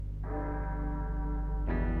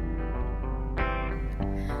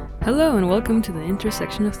Hello and welcome to the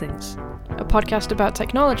Intersection of Things, a podcast about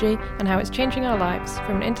technology and how it's changing our lives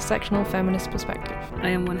from an intersectional feminist perspective. I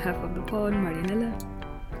am one half of the pod, Marianella.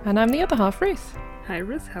 And I'm the other half, Ruth. Hi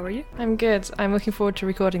Ruth, how are you? I'm good. I'm looking forward to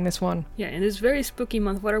recording this one. Yeah, in this very spooky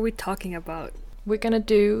month, what are we talking about? We're going to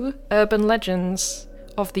do urban legends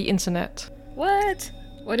of the internet. What?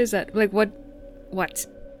 What is that? Like what?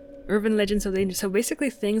 Urban legends of the internet. So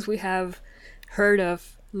basically things we have heard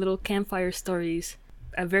of, little campfire stories,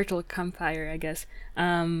 a virtual campfire, I guess,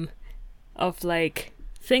 of like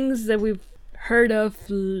things that we've heard of,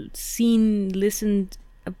 seen, listened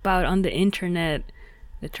about on the internet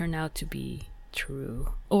that turn out to be true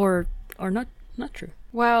or not true.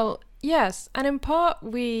 Well, yes, and in part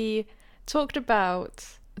we talked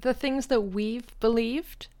about the things that we've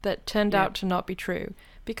believed that turned out to not be true,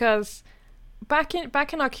 because back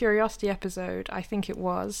in our curiosity episode, I think it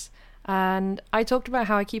was, and I talked about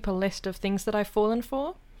how I keep a list of things that I've fallen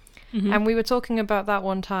for. Mm-hmm. And we were talking about that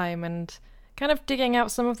one time and kind of digging out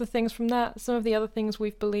some of the things from that, some of the other things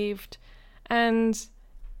we've believed, and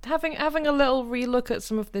having a little relook at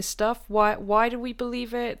some of this stuff. Why do we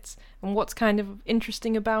believe it, and what's kind of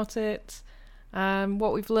interesting about it,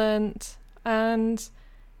 what we've learnt, and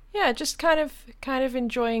yeah, just kind of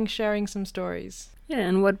enjoying sharing some stories. Yeah,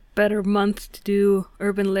 and what better month to do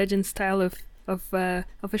urban legend style of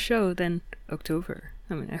a show than October?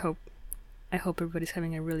 I mean, I hope everybody's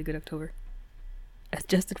having a really good October,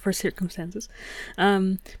 adjusted for circumstances.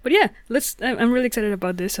 But yeah, I'm really excited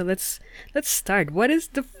about this. So let's start. What is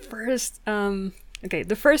the first?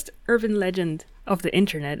 The first urban legend of the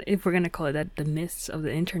internet, if we're gonna call it that, the myths of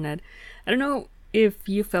the internet. I don't know if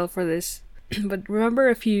you fell for this, but remember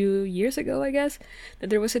a few years ago, I guess, that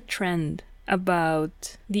there was a trend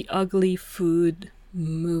about the ugly food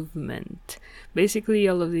movement. Basically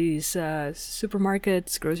all of these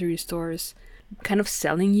supermarkets, grocery stores kind of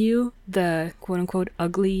selling you the quote-unquote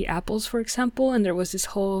ugly apples, for example, and there was this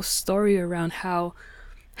whole story around how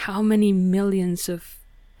many millions of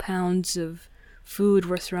pounds of food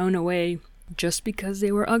were thrown away just because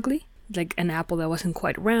they were ugly, like an apple that wasn't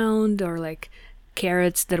quite round, or like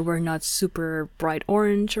carrots that were not super bright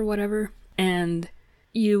orange or whatever. And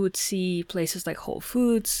you would see places like Whole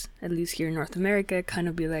Foods, at least here in North America, kind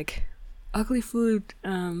of be like, ugly food,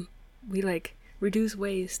 we like reduce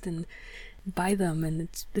waste and buy them, and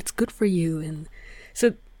it's good for you. And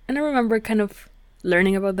I remember kind of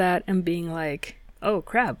learning about that and being like, oh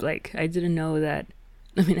crap, like I didn't know that.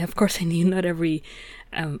 I mean, of course I knew not every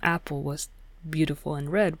apple was beautiful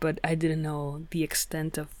and red, but I didn't know the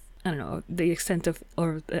extent of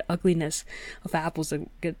or the ugliness of apples that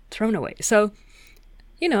get thrown away. So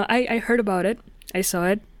I heard about it, I saw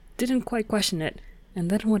it, didn't quite question it, and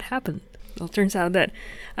then what happened? Well, it turns out that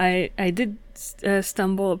I did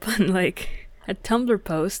stumble upon like a Tumblr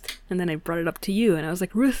post, and then I brought it up to you, and I was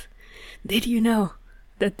like, Ruth, did you know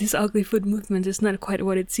that this ugly food movement is not quite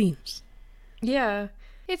what it seems? Yeah,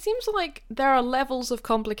 it seems like there are levels of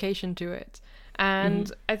complication to it.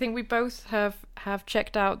 And I think we both have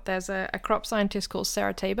checked out, there's a crop scientist called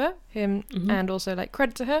Sarah Tabor, and also like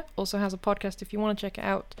credit to her, also has a podcast if you want to check it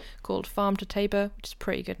out, called Farm to Tabor, which is a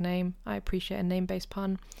pretty good name. I appreciate a name-based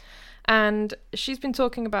pun. And she's been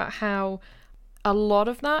talking about how a lot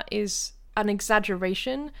of that is an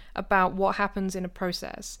exaggeration about what happens in a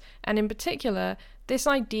process. And in particular, this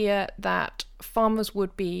idea that farmers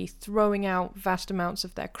would be throwing out vast amounts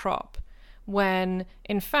of their crop, when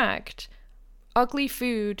in fact ugly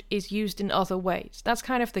food is used in other ways. That's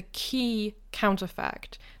kind of the key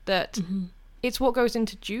counterfact, that it's what goes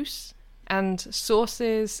into juice and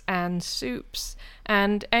sauces and soups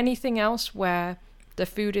and anything else where the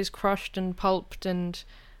food is crushed and pulped and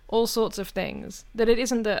all sorts of things. That it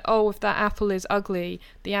isn't that, oh, if that apple is ugly,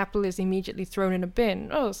 the apple is immediately thrown in a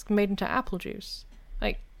bin. Oh, it's made into apple juice.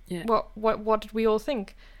 Like, yeah. What did we all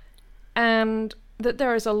think? And that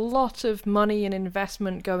there is a lot of money and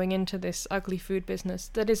investment going into this ugly food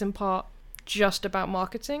business that is in part just about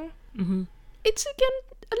marketing. Mm-hmm. It's, again,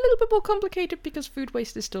 a little bit more complicated because food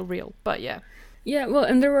waste is still real, but yeah. Yeah, well,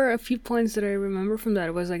 and there were a few points that I remember from that.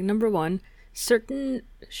 It was like, number one, certain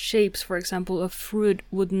shapes, for example, of fruit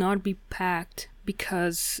would not be packed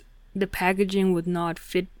because the packaging would not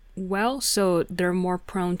fit well, so they're more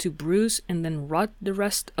prone to bruise and then rot the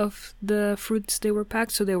rest of the fruits they were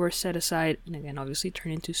packed, so they were set aside and again obviously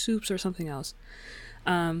turned into soups or something else.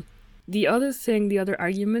 The other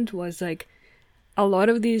argument was like, a lot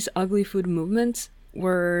of these ugly food movements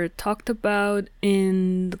were talked about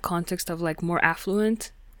in the context of like more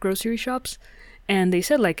affluent grocery shops, and they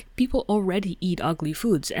said like people already eat ugly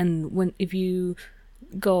foods, and if you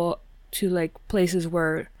go to like places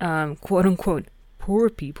where quote unquote poor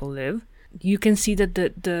people live, you can see that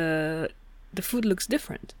the food looks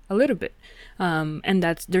different a little bit, and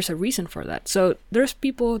there's a reason for that. So there's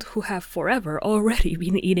people who have forever already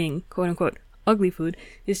been eating quote unquote ugly food.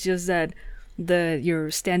 It's just that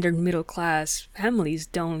your standard middle class families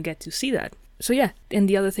don't get to see that. So yeah, and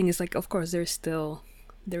the other thing is like, of course, there is still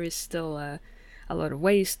a lot of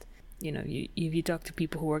waste. You know, if you talk to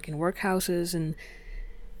people who work in workhouses, and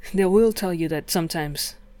they will tell you that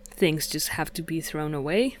sometimes things just have to be thrown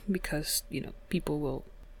away because, you know, people will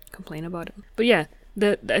complain about it. But yeah,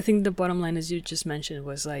 I think the bottom line, as you just mentioned,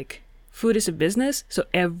 was like, food is a business, so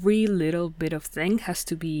every little bit of thing has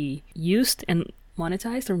to be used and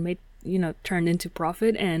monetized or made, you know, turned into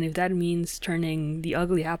profit. And if that means turning the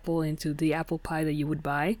ugly apple into the apple pie that you would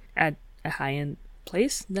buy at a high-end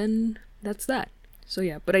place, then that's that. So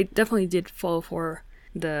yeah, but I definitely did fall for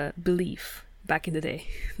the belief back in the day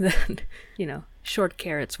that, you know, short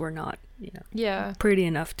carrots were not, you know, pretty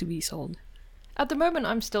enough to be sold. At the moment,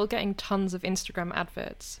 I'm still getting tons of Instagram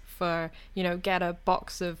adverts for, you know, get a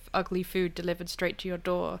box of ugly food delivered straight to your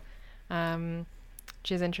door,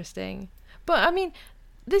 which is interesting. But I mean,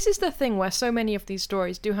 this is the thing where so many of these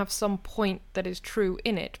stories do have some point that is true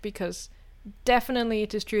in it, because definitely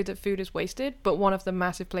it is true that food is wasted, but one of the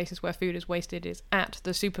massive places where food is wasted is at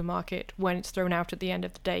the supermarket when it's thrown out at the end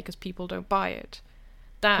of the day because people don't buy it.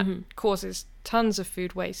 That causes tons of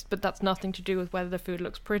food waste, but that's nothing to do with whether the food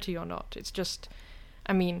looks pretty or not. It's just,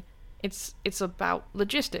 I mean, it's about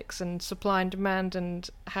logistics and supply and demand and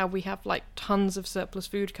how we have like tons of surplus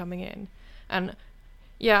food coming in. And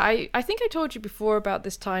yeah, I think I told you before about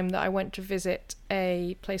this time that I went to visit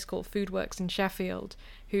a place called Foodworks in Sheffield,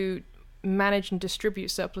 who manage and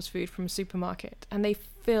distribute surplus food from a supermarket, and they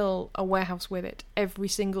fill a warehouse with it every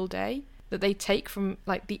single day that they take from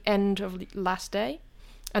like the end of the last day.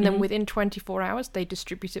 And then within 24 hours, they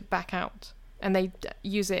distribute it back out. And they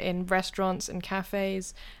use it in restaurants and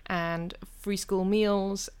cafes and free school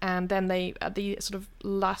meals. And then they, at the sort of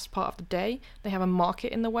last part of the day, they have a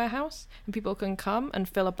market in the warehouse. And people can come and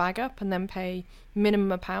fill a bag up and then pay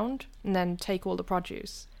minimum £1 and then take all the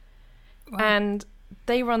produce. Wow. And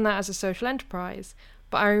they run that as a social enterprise.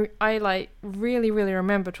 But I like really, really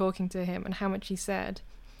remember talking to him and how much he said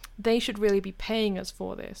they should really be paying us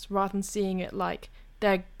for this rather than seeing it like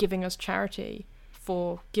they're giving us charity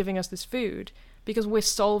for giving us this food, because we're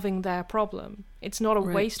solving their problem. It's not a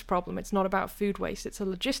waste problem. It's not about food waste. It's a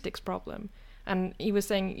logistics problem. And he was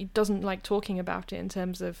saying he doesn't like talking about it in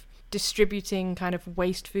terms of distributing kind of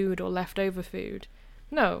waste food or leftover food.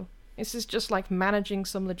 No, this is just like managing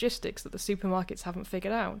some logistics that the supermarkets haven't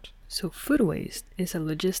figured out. So food waste is a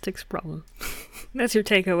logistics problem. That's your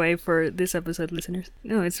takeaway for this episode, listeners.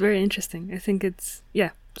 No, it's very interesting. I think it's,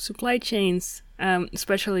 supply chains,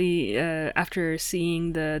 especially after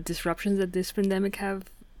seeing the disruptions that this pandemic have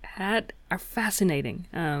had, are fascinating.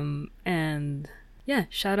 And yeah,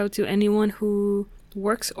 shout out to anyone who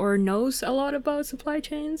works or knows a lot about supply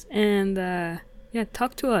chains. And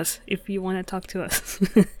talk to us if you want to talk to us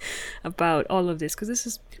about all of this, because this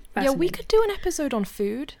is fascinating. Yeah, we could do an episode on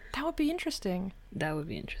food. That would be interesting. That would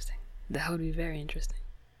be interesting. That would be very interesting.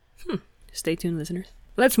 Stay tuned, listeners.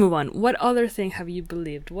 Let's move on. What other thing have you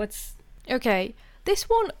believed? Okay, this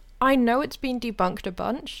one, I know it's been debunked a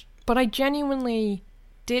bunch, but I genuinely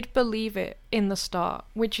did believe it in the start,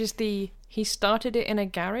 which is he started it in a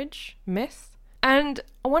garage myth. And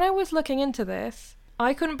when I was looking into this,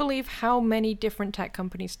 I couldn't believe how many different tech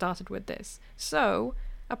companies started with this. So,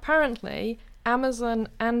 apparently, Amazon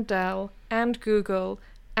and Dell and Google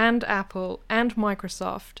and Apple and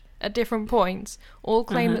Microsoft at different points all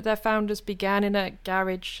claim that their founders began in a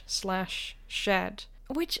garage/shed,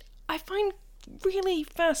 which I find really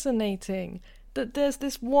fascinating, that there's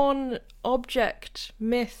this one object,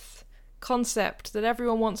 myth, concept that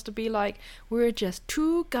everyone wants to be like, we're just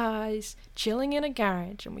two guys chilling in a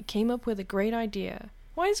garage and we came up with a great idea.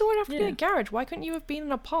 Why does it always have to be a garage? Why couldn't you have been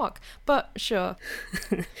in a park? But sure.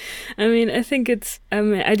 I mean, I think it's,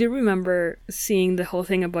 I do remember seeing the whole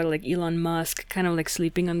thing about like Elon Musk kind of like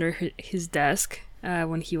sleeping under his desk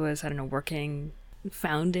when he was,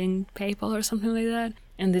 founding PayPal or something like that.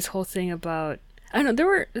 And this whole thing about, I don't know, there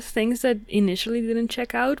were things that initially didn't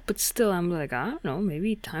check out, but still I'm like, I don't know,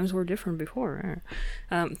 maybe times were different before.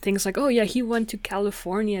 Things like, he went to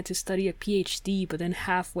California to study a PhD, but then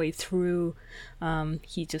halfway through,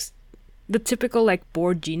 he just, the typical like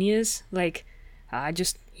bored genius, like,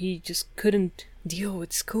 he just couldn't deal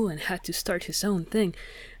with school and had to start his own thing.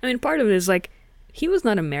 I mean, part of it is like, he was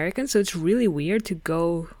not American, so it's really weird to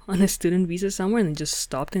go on a student visa somewhere and then just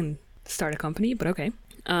stop and start a company, but okay.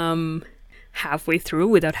 Halfway through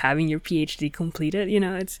without having your PhD completed,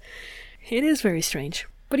 it's It is very strange.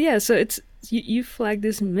 But yeah, so it's you flag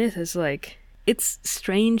this myth as like, it's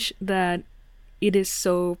strange that it is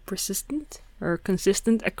so persistent or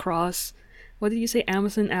consistent across, what did you say?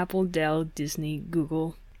 Amazon, Apple, Dell, Disney,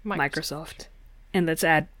 Google, Microsoft. And let's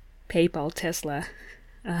add PayPal, Tesla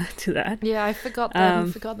to that. Yeah, I forgot them.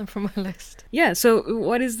 I forgot them from my list. Yeah, so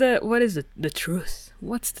what is the truth?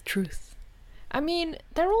 What's the truth? I mean,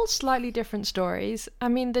 they're all slightly different stories. I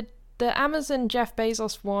mean, the Amazon Jeff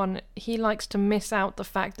Bezos one, he likes to miss out the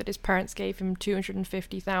fact that his parents gave him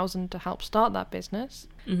 $250,000 to help start that business.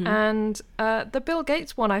 Mm-hmm. And the Bill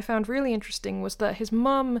Gates one I found really interesting was that his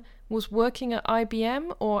mum was working at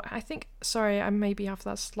IBM, or I think, sorry, I maybe have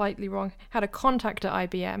that slightly wrong, had a contact at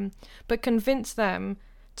IBM, but convinced them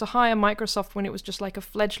to hire Microsoft when it was just like a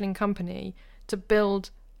fledgling company to build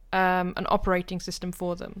an operating system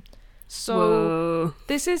for them. So Whoa.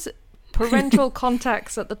 This is parental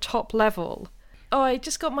contacts at the top level. Oh, I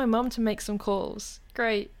just got my mum to make some calls.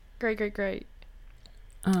 Great. What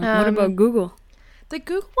about Google? The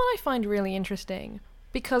Google one I find really interesting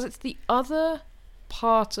because it's the other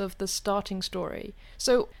part of the starting story.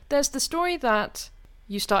 So there's the story that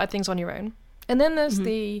you started things on your own, and then there's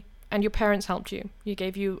and your parents helped you. You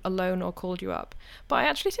gave you a loan or called you up. But I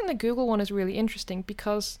actually think the Google one is really interesting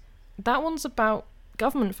because that one's about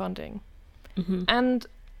government funding. Mm-hmm. And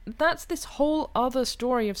that's this whole other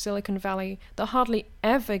story of Silicon Valley that hardly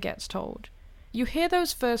ever gets told. You hear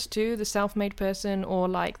those first two, the self-made person or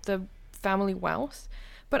like the family wealth,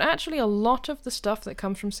 but actually a lot of the stuff that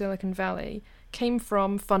comes from Silicon Valley came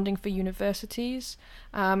from funding for universities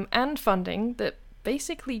and funding that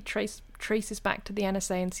basically traces back to the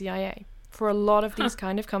NSA and CIA for a lot of these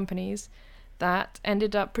kind of companies that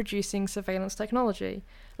ended up producing surveillance technology.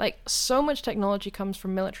 Like, so much technology comes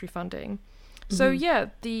from military funding. So yeah,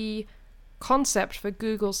 the concept for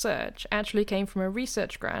Google search actually came from a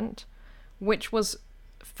research grant, which was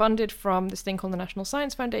funded from this thing called the National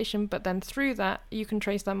Science Foundation, but then through that, you can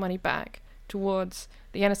trace that money back towards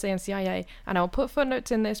the NSA and CIA. And I'll put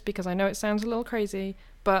footnotes in this because I know it sounds a little crazy,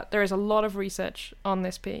 but there is a lot of research on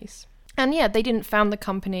this piece. And yeah, they didn't found the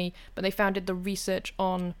company, but they founded the research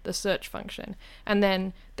on the search function. And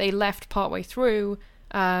then they left partway through.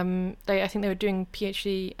 I think they were doing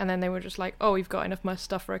PhD, and then they were just like, oh, we've got enough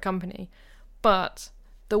stuff for a company. But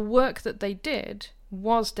the work that they did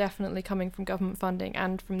was definitely coming from government funding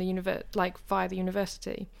and from the via the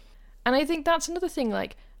university. And I think that's another thing,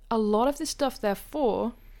 like, a lot of this stuff,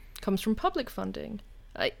 therefore, comes from public funding.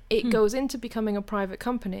 Like, it goes into becoming a private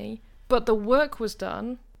company, but the work was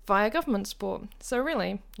done via government support. So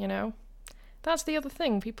really, that's the other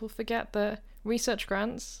thing. People forget that research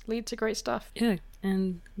grants lead to great stuff. Yeah,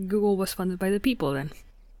 and Google was funded by the people then.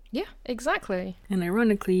 Yeah, exactly. And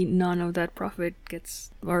ironically, none of that profit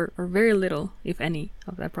gets, or very little, if any,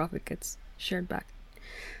 of that profit gets shared back.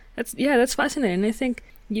 That's fascinating. I think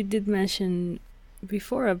you did mention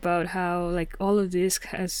before about how, like, all of this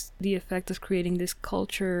has the effect of creating this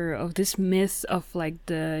culture of this myth of, like,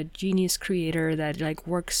 the genius creator that, like,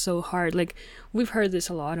 works so hard. Like, we've heard this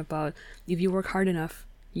a lot about, if you work hard enough,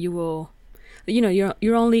 you will,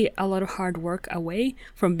 you're only a lot of hard work away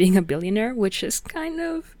from being a billionaire, which is kind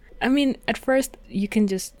of, I mean, at first you can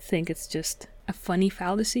just think it's just a funny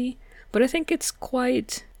fallacy, but I think it's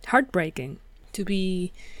quite heartbreaking to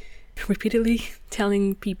be repeatedly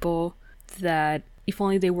telling people that if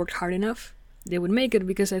only they worked hard enough, they would make it,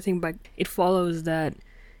 because I think it follows that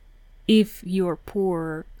if you're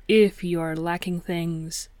poor, if you're lacking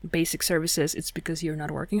things, basic services, it's because you're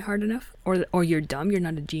not working hard enough, or you're dumb, you're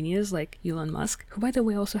not a genius, like Elon Musk, who, by the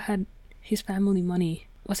way, also had his family money.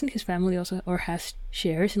 Wasn't his family also, or has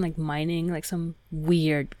shares in, like, mining, like some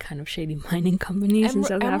weird kind of shady mining companies in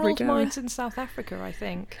South Africa? Emerald mines in South Africa, I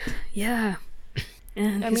think. Yeah.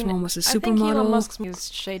 And his mom was a supermodel. I think Elon Musk's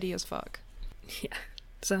is shady as fuck. Yeah.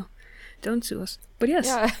 So, don't sue us. But yes,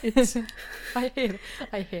 yeah. it's... I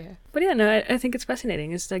hear. But yeah, no, I think it's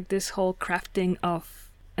fascinating. It's like this whole crafting of...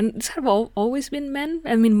 And it's kind of always been men.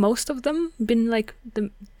 I mean, most of them been, like,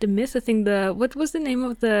 the myth. I think what was the name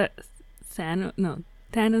of the... Thanos? No,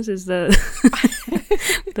 Thanos is the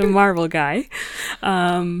the Marvel guy.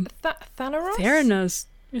 Theranos? Theranos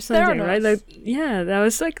or something, right? Like, yeah, that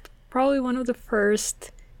was, like, probably one of the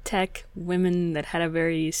first tech women that had a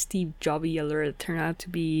very Steve Jobs allure that turned out to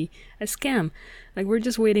be a scam. Like, we're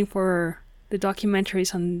just waiting for the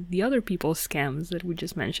documentaries on the other people's scams that we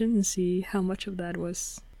just mentioned and see how much of that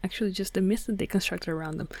was actually just the myth that they constructed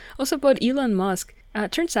around them. Also about Elon Musk,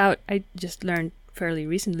 turns out, I just learned fairly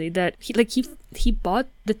recently that he bought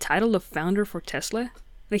the title of founder for Tesla.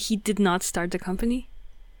 Like, he did not start the company.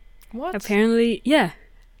 What? Apparently, yeah.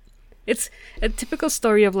 It's a typical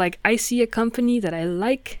story of like, I see a company that I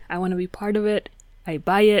like, I want to be part of it, I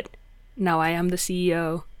buy it, now I am the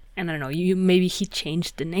CEO. And I don't know, maybe he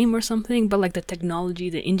changed the name or something, but like the technology,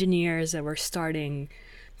 the engineers that were starting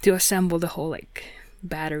to assemble the whole like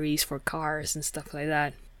batteries for cars and stuff like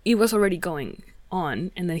that, it was already going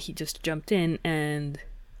on, and then he just jumped in, and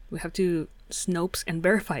we have to Snopes and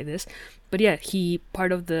verify this. But yeah,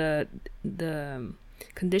 part of the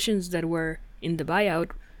conditions that were in the buyout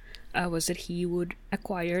was that he would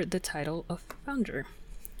acquire the title of founder.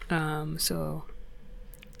 So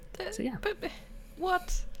yeah. But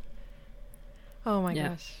what? Oh my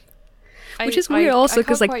gosh. Which is weird also,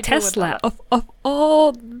 because like Tesla, of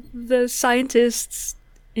all the scientists,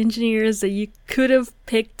 engineers that you could have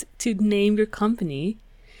picked to name your company,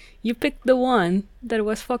 you picked the one that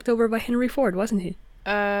was fucked over by Henry Ford, wasn't he?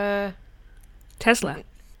 Tesla.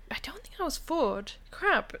 I don't think that was Ford.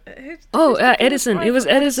 Crap. Edison. It was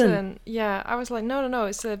Edison. Yeah, I was like, no,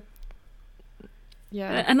 it's another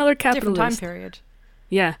capitalist. Different time period.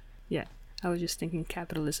 Yeah. I was just thinking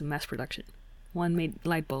capitalism, mass production. One made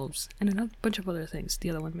light bulbs and a bunch of other things. The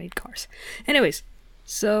other one made cars. Anyways,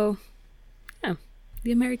 so, yeah,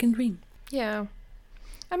 the American dream. Yeah.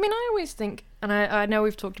 I mean, I always think, and I know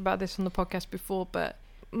we've talked about this on the podcast before, but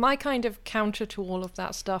my kind of counter to all of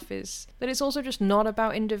that stuff is that it's also just not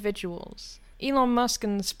about individuals. Elon Musk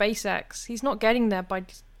and SpaceX, he's not getting there by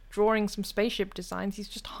drawing some spaceship designs. He's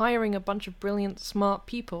just hiring a bunch of brilliant, smart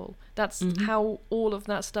people. That's how all of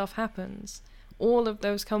that stuff happens. All of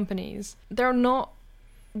those companies, they're not,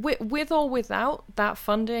 with or without that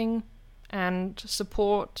funding and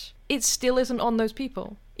support, it still isn't on those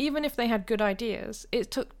people. Even if they had good ideas, it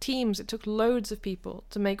took teams, it took loads of people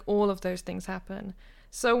to make all of those things happen.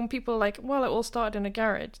 So when people are like, well, it all started in a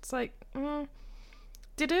garage, it's like,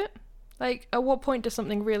 did it? Like, at what point does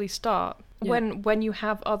something really start? Yeah. When you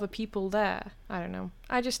have other people there? I don't know.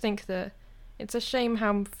 I just think that it's a shame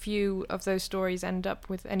how few of those stories end up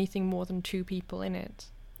with anything more than 2 people in it.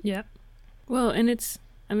 Yeah. Well, and it's,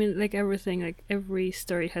 I mean, like everything, like every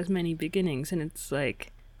story has many beginnings, and it's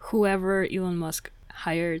like whoever Elon Musk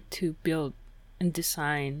hired to build and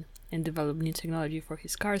design and develop new technology for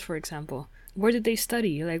his cars, for example, where did they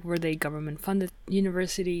study? Like, were they government-funded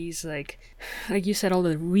universities? Like you said, all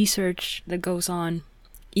the research that goes on,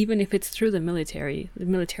 even if it's through the military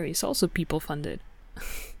is also people-funded.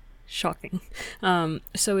 Shocking.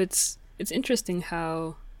 So it's interesting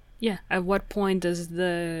how, at what point does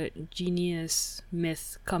the genius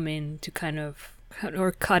myth come in to kind of,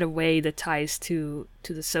 or cut away the ties to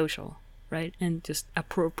the social, right? And just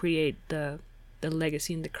appropriate the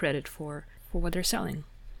legacy and the credit for what they're selling.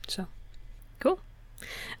 So, cool.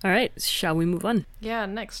 All right, shall we move on? Yeah,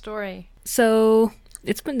 next story. So,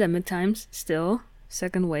 it's pandemic times still,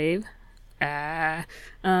 second wave. But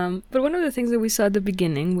one of the things that we saw at the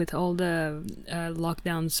beginning with all the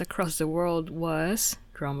lockdowns across the world was,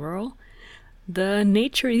 drumroll, the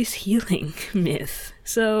nature is healing myth.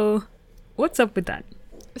 So, what's up with that?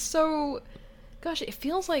 So, gosh, it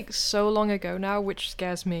feels like so long ago now, which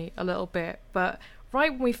scares me a little bit. But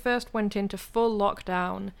right when we first went into full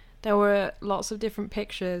lockdown, there were lots of different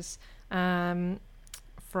pictures from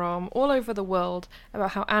all over the world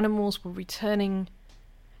about how animals were returning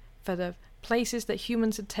for the places that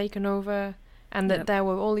humans had taken over, and that there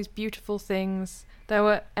were all these beautiful things. There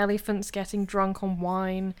were elephants getting drunk on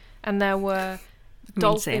wine, and there were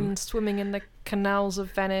dolphins swimming in the canals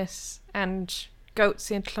of Venice, and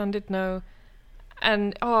goats in Llandudno.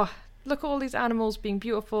 And look at all these animals being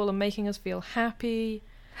beautiful and making us feel happy.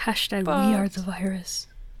 Hashtag we are the virus.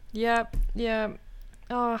 Yeah.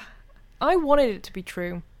 I wanted it to be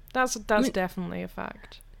true. That's definitely a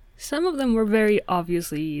fact. Some of them were very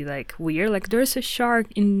obviously like weird. Like there's a shark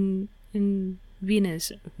in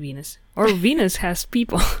Venus, or Venus has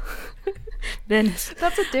people. Venice.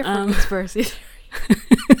 That's a different conspiracy theory.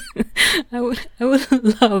 I would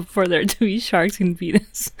love for there to be sharks in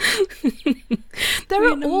Venus. There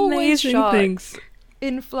are always sharks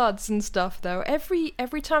in floods and stuff, though.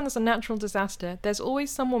 Every time there's a natural disaster, there's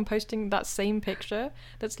always someone posting that same picture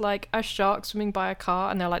that's like a shark swimming by a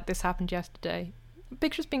car, and they're like, "This happened yesterday." The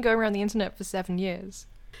picture's been going around the internet for 7 years.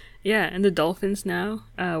 Yeah, and the dolphins now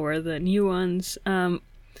were the new ones.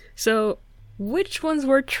 So which ones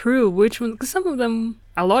were true? Which ones? Because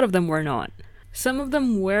a lot of them were not. Some of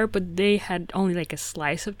them were, but they had only like a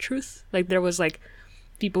slice of truth. Like there was like,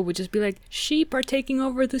 people would just be like, sheep are taking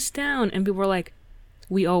over this town. And people were like,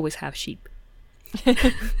 we always have sheep.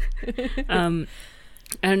 I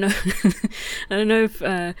don't know. I don't know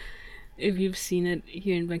if you've seen it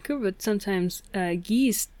here in Vancouver, but sometimes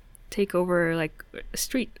geese take over like a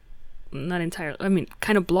street. Not entirely. I mean,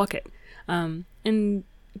 kind of block it. And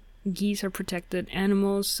geese are protected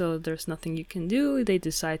animals, so there's nothing you can do. They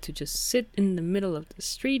decide to just sit in the middle of the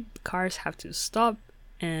street. Cars have to stop.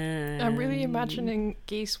 And I'm really imagining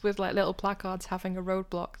geese with like little placards having a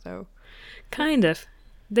roadblock, though. Kind of.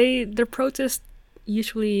 Their protest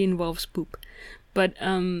usually involves poop, but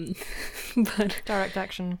but direct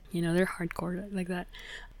action. You know, they're hardcore like that.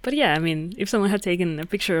 But yeah, I mean, if someone had taken a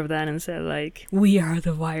picture of that and said like, "We are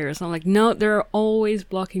the wires," I'm like, no, they're always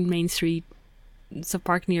blocking Main Street. It's a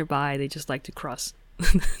park nearby. They just like to cross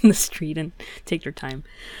the street and take their time.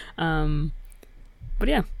 But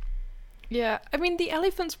yeah. Yeah, I mean, the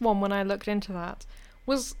elephants one, when I looked into that,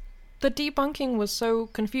 was the debunking was so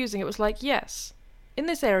confusing. It was like, yes, in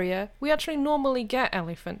this area, we actually normally get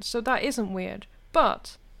elephants, so that isn't weird.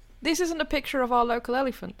 But this isn't a picture of our local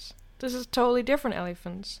elephants. This is totally different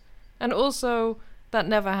elephants. And also, that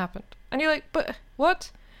never happened. And you're like, but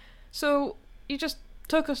what? So you just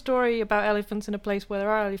took a story about elephants in a place where there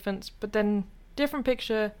are elephants, but then different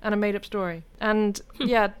picture and a made-up story. And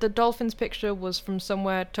yeah, the dolphins picture was from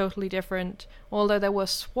somewhere totally different, although there were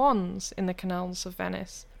swans in the canals of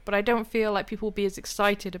Venice. But I don't feel like people will be as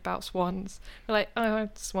excited about swans. They're like, oh,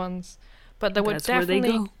 swans. But there were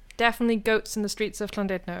definitely goats in the streets of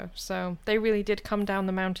Llandudno, so they really did come down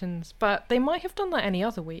the mountains. But they might have done that any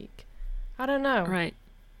other week. I don't know. Right.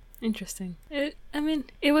 Interesting.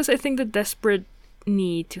 It was, I think, the desperate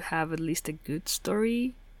need to have at least a good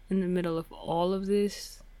story in the middle of all of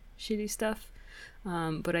this shitty stuff.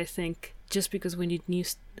 But I think just because we need new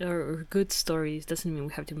or good stories doesn't mean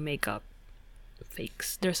we have to make up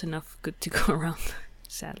fakes. There's enough good to go around,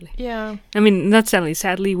 sadly. Yeah. I mean, not sadly.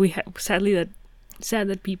 Sad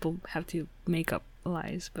that people have to make up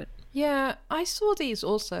lies, but... Yeah, I saw these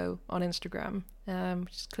also on Instagram,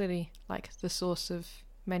 which is clearly like the source of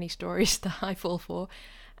many stories that I fall for.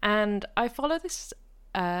 And I follow this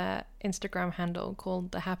Instagram handle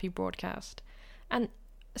called The Happy Broadcast. And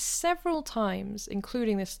several times,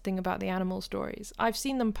 including this thing about the animal stories, I've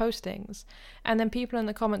seen them post things, and then people in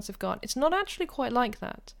the comments have gone, it's not actually quite like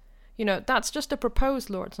that. You know, that's just a proposed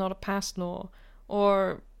law, it's not a passed law.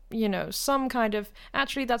 Or, you know, some kind of,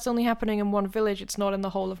 actually that's only happening in one village, it's not in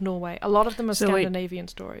the whole of Norway. A lot of them are Scandinavian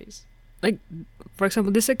stories. Like, for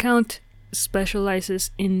example, this account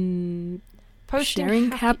specializes in posting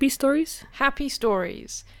sharing happy stories? Happy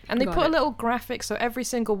stories. And they put a little graphic, so every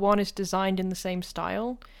single one is designed in the same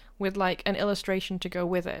style, with like an illustration to go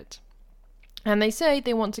with it. And they say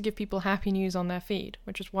they want to give people happy news on their feed,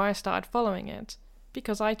 which is why I started following it.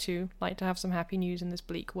 Because I too like to have some happy news in this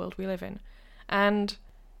bleak world we live in. And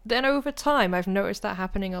then over time I've noticed that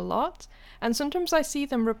happening a lot. And sometimes I see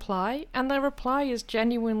them reply, and their reply is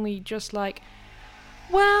genuinely just like,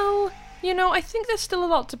 well, you know, I think there's still a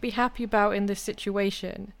lot to be happy about in this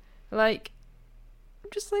situation. Like,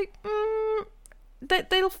 I'm just like,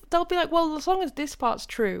 they'll be like, well, as long as this part's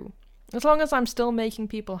true, as long as I'm still making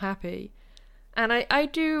people happy. And I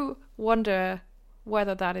do wonder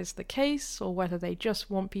whether that is the case, or whether they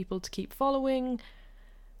just want people to keep following.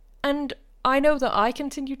 And I know that I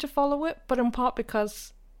continue to follow it, but in part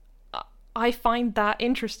because I find that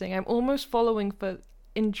interesting. I'm almost following for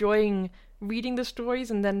enjoying reading the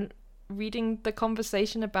stories and then reading the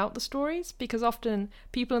conversation about the stories, because often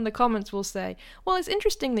people in the comments will say, well, it's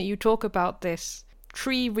interesting that you talk about this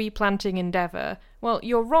tree replanting endeavor. Well,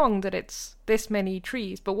 you're wrong that it's this many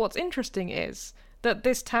trees, but what's interesting is that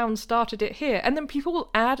this town started it here, and then people will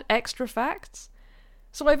add extra facts.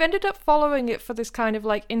 So I've ended up following it for this kind of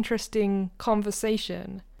like interesting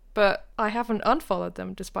conversation, but I haven't unfollowed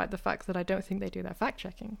them despite the fact that I don't think they do their fact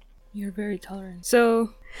checking. You're very tolerant.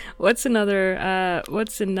 So, what's another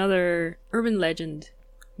urban legend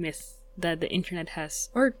myth that the internet has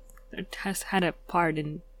had a part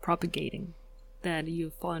in propagating that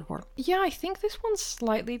you've fallen for? Yeah, I think this one's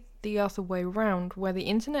slightly the other way around, where the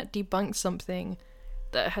internet debunked something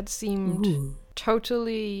that had seemed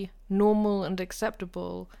totally normal and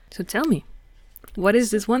acceptable. So tell me, what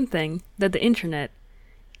is this one thing that the internet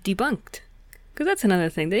debunked? Because that's another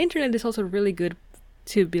thing. The internet is also really good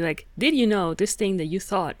to be like, did you know this thing that you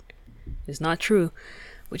thought is not true?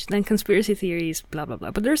 Which then conspiracy theories, blah, blah, blah.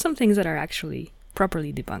 But there are some things that are actually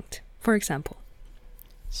properly debunked. For example,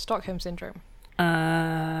 Stockholm Syndrome.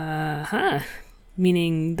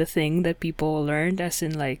 Meaning the thing that people learned, as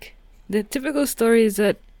in like, the typical story is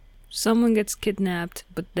that someone gets kidnapped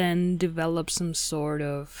but then develops some sort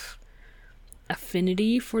of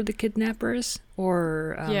affinity for the kidnappers,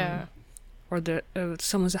 or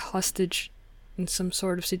someone's a hostage in some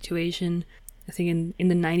sort of situation. I think in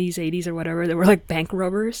the 90s, 80s or whatever, there were like bank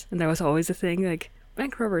robbers, and that was always a thing, like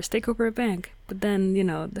bank robbers take over a bank. But then, you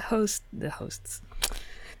know, the hosts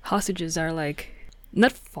hostages are like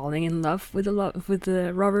not falling in love with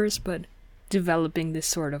the robbers, but developing this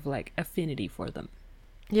sort of like affinity for them.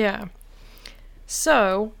 Yeah.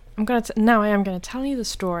 So now I am going to tell you the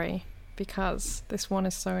story because this one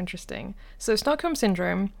is so interesting. So Stockholm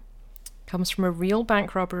Syndrome comes from a real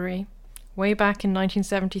bank robbery way back in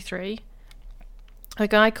 1973. A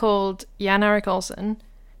guy called Jan Erik Olsen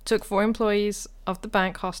took 4 employees of the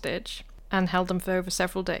bank hostage and held them for over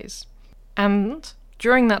several days. And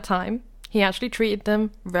during that time, he actually treated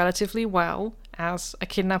them relatively well, as a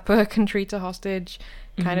kidnapper can treat a hostage,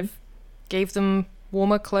 kind of gave them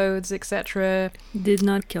warmer clothes, etc. Did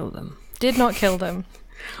not kill them. Did not kill them.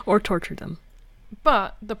 Or torture them.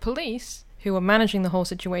 But the police, who were managing the whole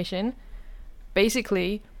situation,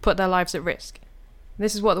 basically put their lives at risk.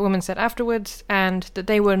 This is what the woman said afterwards, and that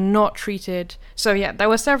they were not treated. So yeah, there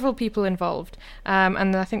were several people involved,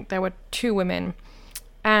 and I think there were 2 women.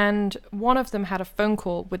 And one of them had a phone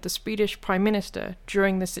call with the Swedish Prime Minister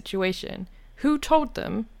during this situation, who told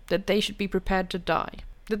them that they should be prepared to die.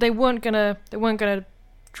 That they weren't gonna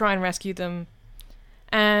try and rescue them.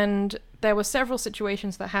 And there were several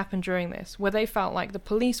situations that happened during this where they felt like the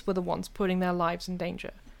police were the ones putting their lives in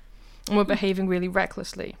danger and were behaving really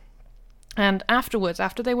recklessly. And afterwards,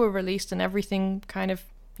 after they were released and everything kind of,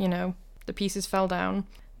 the pieces fell down,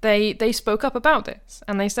 they spoke up about this.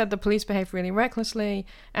 And they said the police behaved really recklessly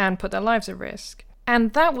and put their lives at risk.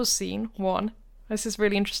 And that was seen, this is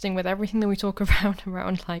really interesting with everything that we talk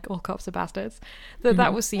around like all cops are bastards,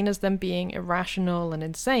 that was seen as them being irrational and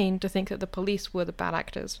insane to think that the police were the bad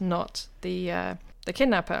actors, not the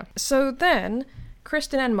kidnapper. So then,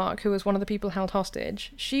 Kristen Enmark, who was one of the people held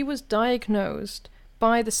hostage, she was diagnosed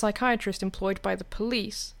by the psychiatrist employed by the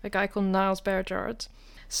police, a guy called Niles Bergard.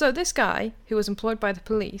 So this guy, who was employed by the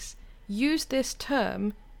police, used this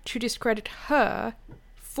term to discredit her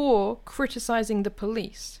for criticizing the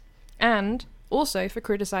police, and also for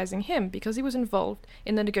criticizing him because he was involved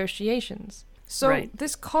in the negotiations. So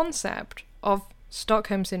this concept of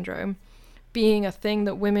Stockholm Syndrome being a thing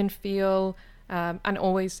that women feel, and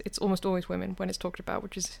it's almost always women when it's talked about,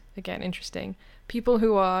 which is, again, interesting. People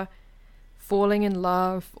who are falling in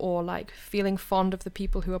love or like feeling fond of the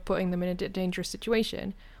people who are putting them in a dangerous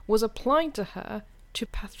situation was applied to her to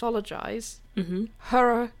pathologize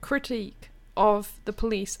her critique of the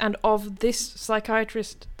police and of this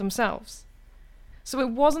psychiatrist themselves. So it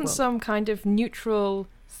wasn't some kind of neutral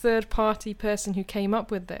third-party person who came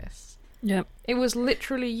up with this. Yep. It was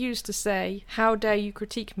literally used to say, how dare you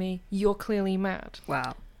critique me, you're clearly mad.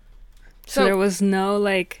 Wow. So there was no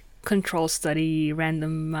like control study,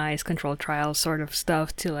 randomized control trial sort of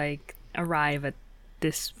stuff to like arrive at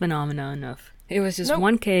this phenomenon of, it was just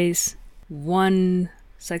one case, one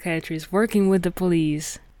psychiatrist working with the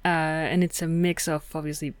police, and it's a mix of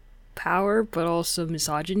obviously power but also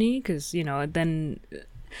misogyny, because then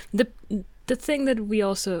the thing that we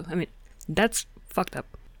also, that's fucked up.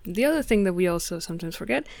 The other thing that we also sometimes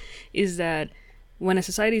forget is that when a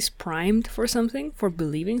society is primed for something, for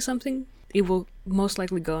believing something, it will most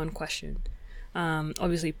likely go unquestioned.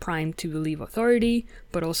 Obviously primed to believe authority,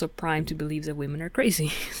 but also primed to believe that women are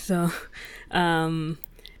crazy. So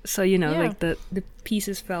like the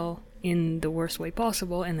pieces fell in the worst way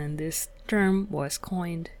possible, and then this term was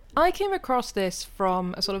coined. I came across this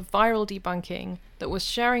from a sort of viral debunking that was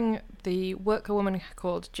sharing the work a woman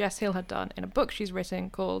called Jess Hill had done in a book she's written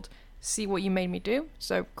called See What You Made Me Do.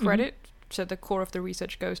 So credit, so the core of the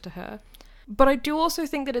research goes to her. But I do also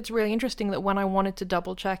think that it's really interesting that when I wanted to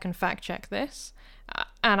double check and fact check this,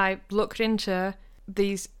 and I looked into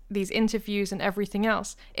these interviews and everything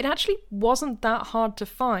else, it actually wasn't that hard to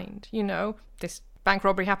find. This bank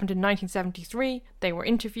robbery happened in 1973, they were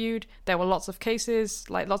interviewed, there were lots of cases,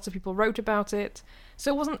 like lots of people wrote about it.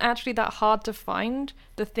 So it wasn't actually that hard to find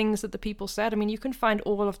the things that the people said. You can find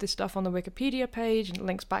all of this stuff on the Wikipedia page and it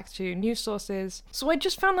links back to news sources. So I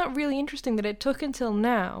just found that really interesting that it took until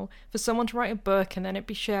now for someone to write a book and then it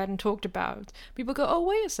be shared and talked about. People go, oh,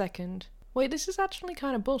 wait a second. Wait, this is actually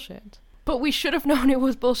kind of bullshit. But we should have known it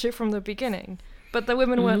was bullshit from the beginning. But the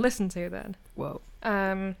women weren't listened to then. Whoa.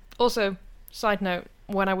 Also, side note,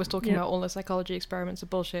 when I was talking about all the psychology experiments are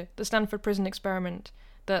bullshit, the Stanford Prison Experiment,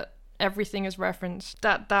 that everything is referenced,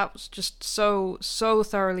 that was just so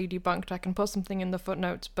thoroughly debunked. I can put something in the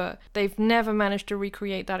footnotes, but they've never managed to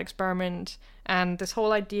recreate that experiment. And this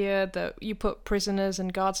whole idea that you put prisoners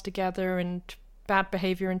and guards together and bad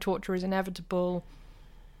behavior and torture is inevitable,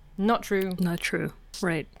 not true. Not true.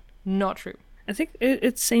 Right. Not true. I think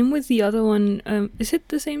it's same with the other one. Is it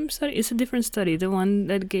the same study? It's a different study. The one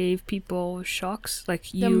that gave people shocks,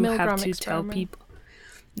 like you have to tell people.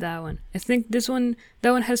 That one. I think that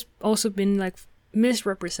one has also been like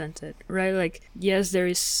misrepresented, right? Like, yes, there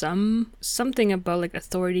is something about like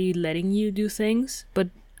authority letting you do things, but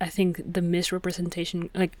I think the misrepresentation,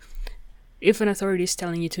 like, if an authority is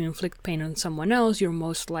telling you to inflict pain on someone else, you're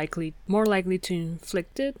more likely to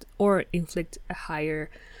inflict it or inflict a higher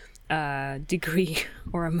degree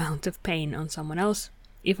or amount of pain on someone else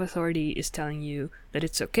if authority is telling you that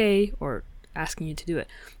it's okay or asking you to do it.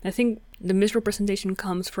 I think the misrepresentation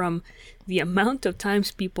comes from the amount of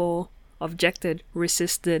times people objected,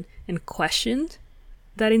 resisted, and questioned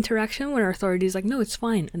that interaction when our authority is like, no, it's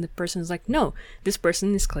fine. And the person is like, no, this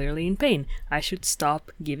person is clearly in pain. I should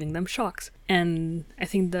stop giving them shocks. And I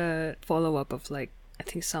think the follow-up of like, I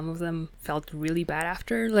think some of them felt really bad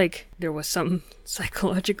after. Like, there was some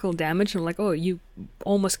psychological damage. And like, oh, you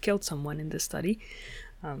almost killed someone in this study.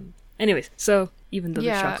 Anyways, so even though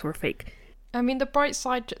the shocks were fake. I mean,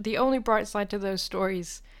 the only bright side to those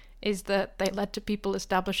stories is that they led to people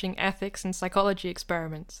establishing ethics and psychology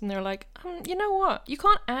experiments. And they're like, you know what? You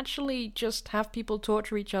can't actually just have people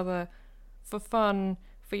torture each other for fun,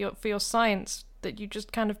 for your science, that you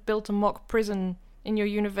just kind of built a mock prison in your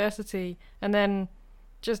university and then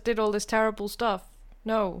just did all this terrible stuff.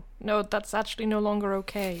 No, that's actually no longer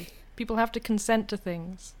okay. People have to consent to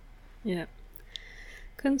things. Yeah.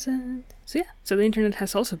 Consent. So the internet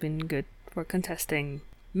has also been good for contesting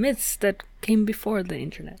myths that came before the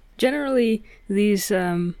internet. Generally, these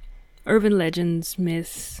urban legends,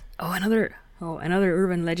 myths. Another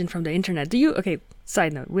urban legend from the internet. Okay,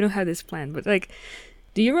 side note, we don't have this planned, but like,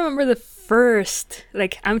 do you remember the first,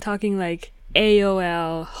 like, I'm talking like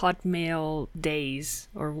AOL, Hotmail days,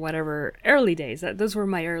 or whatever, early days. Those were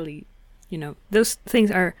my early, those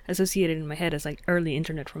things are associated in my head as like early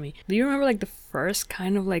internet for me. Do you remember like the first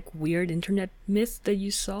kind of like weird internet myth that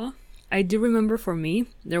you saw? I do remember for me,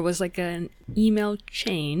 there was like an email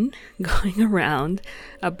chain going around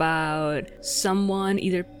about someone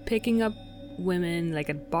either picking up women like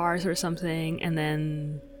at bars or something, and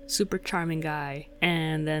then super charming guy,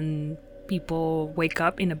 and then people wake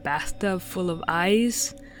up in a bathtub full of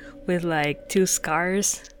ice with like 2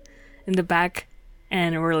 scars in the back,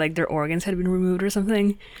 and or like their organs had been removed or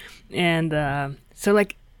something. And so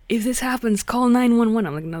like, if this happens, call 911.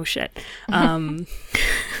 I'm like, no shit.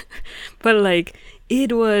 But like,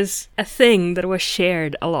 it was a thing that was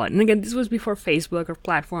shared a lot. And again, this was before Facebook or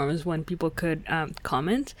platforms when people could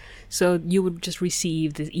comment. So you would just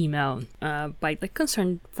receive this email by like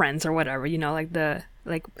concerned friends or whatever,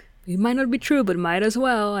 like it might not be true, but might as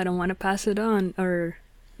well. I don't want to pass it on, or,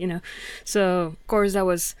 So of course that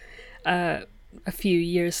was a few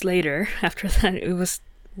years later. After that, it was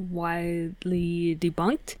widely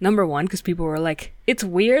debunked. Number one, because people were like, it's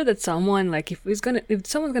weird that someone, like, if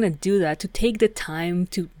someone's gonna do that, to take the time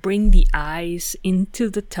to bring the ice into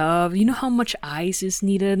the tub, you know how much ice is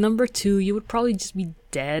needed. Number two, you would probably just be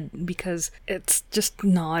dead because it's just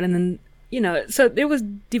not. And then, so it was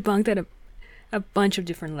debunked at a bunch of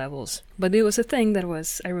different levels. But it was a thing that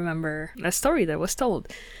was, I remember a story that was told.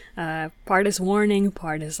 Part is warning,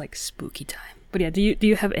 part is like spooky time. But yeah, do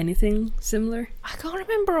you have anything similar? I can't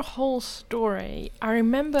remember a whole story. I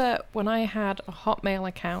remember when I had a Hotmail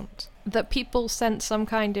account that people sent some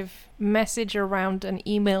kind of message around an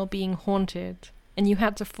email being haunted, and you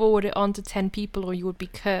had to forward it on to 10 people or you would be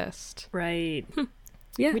cursed. Right.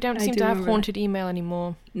 Yeah, we don't seem to have haunted email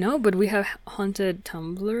anymore. No, but we have haunted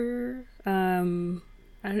Tumblr.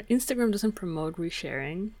 Instagram doesn't promote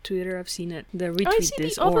resharing. Twitter, I've seen it. The retweet I see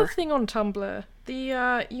the other thing on Tumblr. The,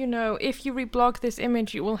 if you reblog this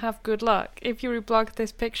image, you will have good luck. If you reblog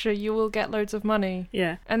this picture, you will get loads of money.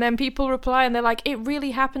 Yeah. And then people reply and they're like, it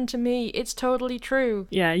really happened to me. It's totally true.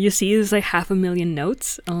 Yeah, you see there's like 500,000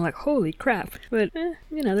 notes. And I'm like, holy crap. But,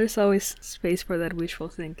 there's always space for that wishful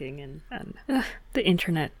thinking and the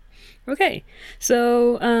internet. Okay,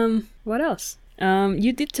 so, what else?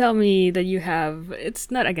 You did tell me that you have, it's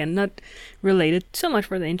not related so much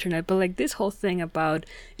for the internet, but like this whole thing about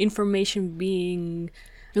information being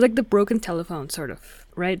like the broken telephone sort of,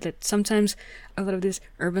 right? That sometimes a lot of these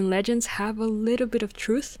urban legends have a little bit of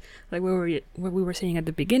truth, like what we were saying at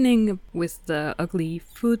the beginning with the ugly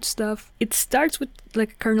food stuff. It starts with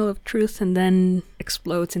like a kernel of truth and then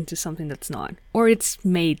explodes into something that's not, or it's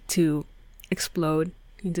made to explode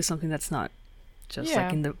into something that's not. Just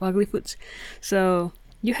like in the ugly foods. So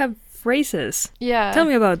you have phrases. Yeah. Tell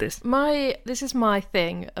me about this. This is my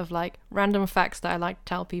thing of like random facts that I like to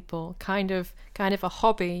tell people. Kind of a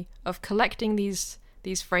hobby of collecting these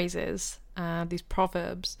phrases, these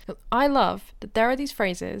proverbs. I love that there are these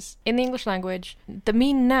phrases in the English language that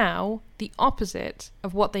mean now the opposite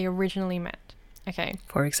of what they originally meant. Okay.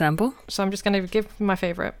 For example? So I'm just going to give my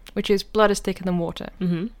favorite, which is blood is thicker than water.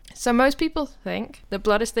 Mm-hmm. So most people think that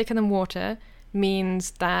blood is thicker than water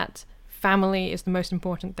means that family is the most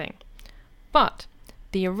important thing. But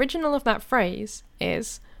the original of that phrase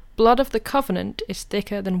is blood of the covenant is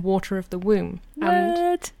thicker than water of the womb. What?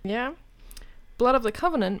 And yeah. Blood of the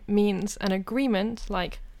covenant means an agreement,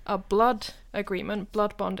 like a blood agreement,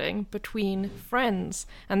 blood bonding between friends.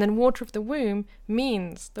 And then water of the womb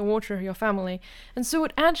means the water of your family. And so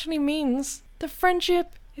it actually means the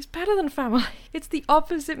friendship is better than family. It's the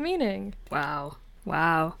opposite meaning. Wow.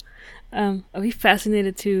 Wow. I'll be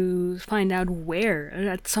fascinated to find out where,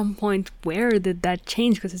 at some point, where did that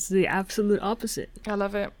change? Because it's the absolute opposite. I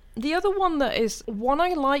love it. The other one that is one I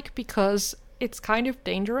like because it's kind of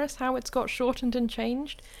dangerous how it's got shortened and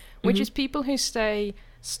changed, which is people who say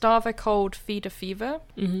starve a cold, feed a fever,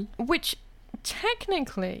 which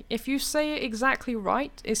technically, if you say it exactly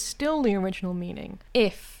right, is still the original meaning.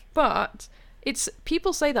 But it's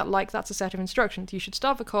people say that like that's a set of instructions. You should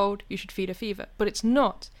starve a cold, you should feed a fever. But it's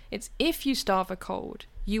not. It's if you starve a cold,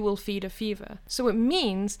 you will feed a fever. So it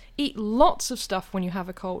means eat lots of stuff when you have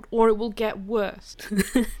a cold, or it will get worse.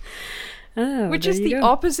 Which is the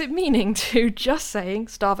opposite meaning to just saying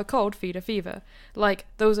starve a cold, feed a fever. Like,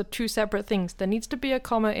 those are two separate things. There needs to be a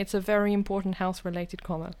comma. It's a very important health-related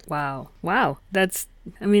comma. Wow. Wow. That's,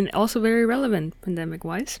 I mean, also very relevant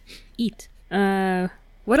pandemic-wise. Eat.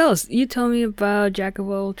 What else? You told me about jack of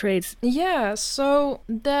all trades. Yeah, so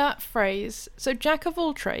that phrase, so jack of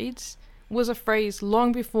all trades was a phrase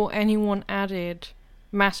long before anyone added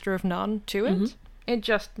master of none to it. It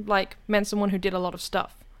just, like, meant someone who did a lot of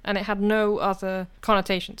stuff. And it had no other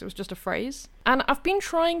connotations. It was just a phrase. And I've been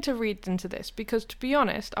trying to read into this because, to be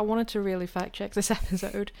honest, I wanted to really fact check this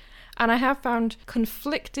episode. And I have found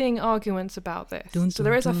conflicting arguments about this. So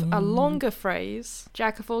there is a longer phrase,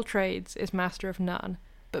 jack of all trades is master of none,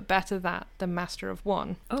 but better that than master of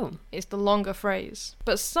one. Oh. It's the longer phrase.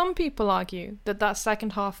 But some people argue that that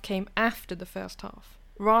second half came after the first half,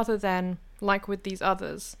 rather than, like with these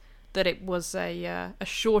others, that it was a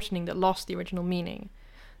shortening that lost the original meaning.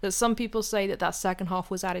 That some people say that that second half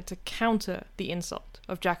was added to counter the insult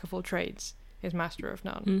of jack of all trades is master of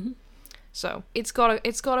none. So it's got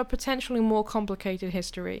a potentially more complicated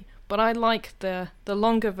history, but I like the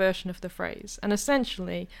longer version of the phrase, and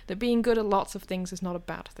essentially that being good at lots of things is not a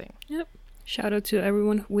bad thing. Yep. Shout out to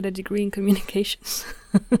everyone with a degree in communications.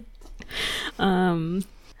 So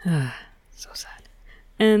sad.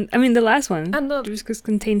 And I mean the last one, just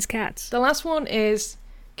contains cats. The last one is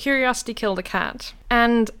curiosity killed a cat.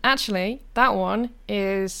 And actually, that one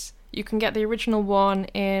is, you can get the original one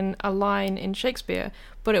in a line in Shakespeare,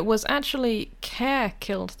 but it was actually care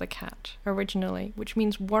killed the cat originally, which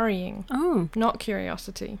means worrying. Oh. Not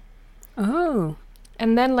curiosity. Oh.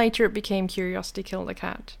 And then later it became curiosity killed the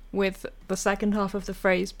cat, with the second half of the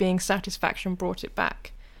phrase being satisfaction brought it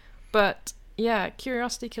back. But yeah,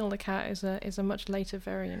 curiosity killed the cat is a much later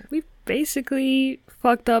variant. We basically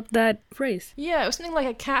fucked up that phrase. Yeah, it was something like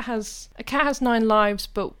a cat has 9 lives,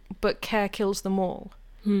 but care kills them all.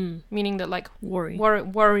 Meaning that, like,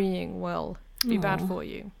 worrying will be bad for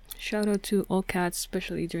you. Shout out to all cats,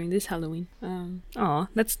 especially during this Halloween.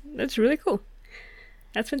 That's really cool.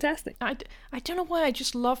 That's fantastic. I don't know why I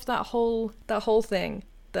just love that whole thing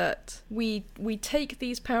that we take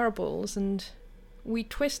these parables and we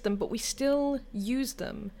twist them, but we still use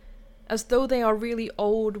them as though they are really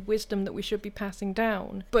old wisdom that we should be passing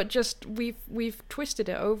down. But just we've twisted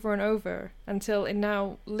it over and over until it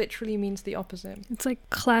now literally means the opposite. It's like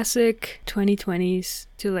classic 2020s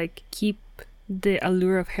to like keep the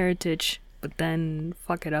allure of heritage, but then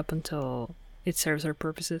fuck it up until it serves our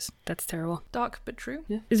purposes. That's terrible. Dark but true.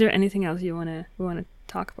 Yeah. Is there anything else we wanna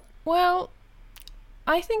talk about? Well,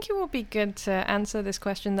 I think it would be good to answer this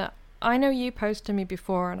question that I know you posed to me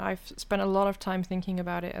before, and I've spent a lot of time thinking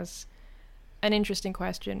about it as an interesting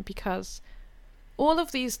question, because all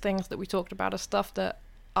of these things that we talked about are stuff that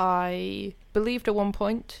I believed at one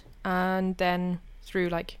point, and then through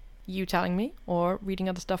like you telling me or reading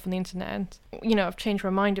other stuff on the internet, I've changed my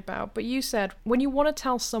mind about. But you said when you want to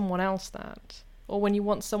tell someone else that, or when you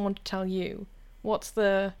want someone to tell you, what's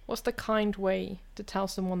the kind way to tell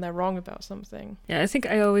someone they're wrong about something? Yeah, I think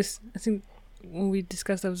when we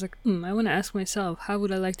discussed, I was like, I want to ask myself, how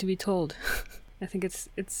would I like to be told? I think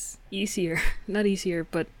it's easier, not easier,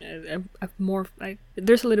 but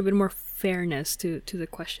there's a little bit more fairness to the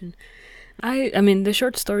question. I mean, the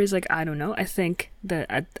short story is like, I don't know. I think that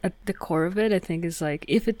at the core of it, I think is like,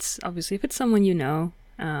 if it's someone you know,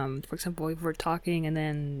 for example, if we're talking and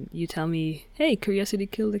then you tell me, hey, curiosity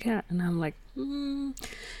killed the cat, and I'm like,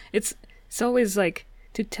 it's always like,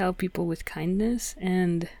 to tell people with kindness.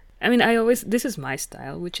 And I mean, this is my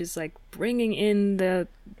style, which is like bringing in the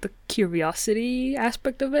curiosity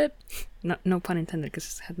aspect of it. No pun intended,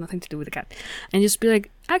 because it had nothing to do with the cat. And just be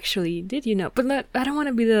like, actually, did you know? But I don't want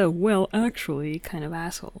to be the, well, actually kind of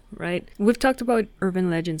asshole, right? We've talked about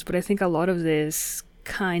urban legends, but I think a lot of this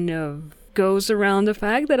kind of goes around the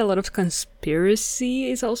fact that a lot of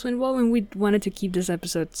conspiracy is also involved, and we wanted to keep this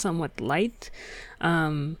episode somewhat light.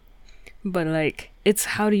 But like, it's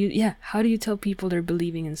how do you tell people they're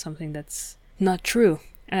believing in something that's not true?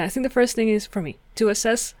 I think the first thing is, for me, to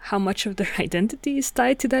assess how much of their identity is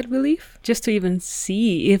tied to that belief, just to even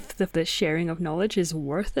see if the sharing of knowledge is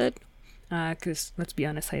worth it. Because, let's be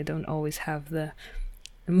honest, I don't always have the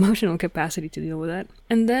emotional capacity to deal with that.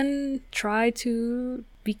 And then try to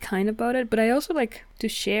be kind about it. But I also like to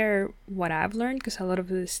share what I've learned, because a lot of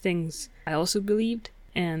these things I also believed.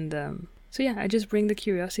 And so yeah, I just bring the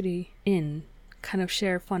curiosity in, kind of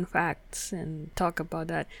share fun facts and talk about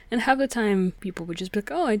that. And half the time people would just be like,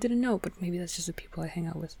 oh, I didn't know, but maybe that's just the people I hang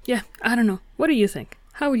out with. Yeah, I don't know. What do you think?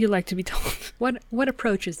 How would you like to be told? What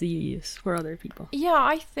approaches do you use for other people? Yeah,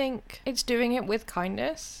 I think it's doing it with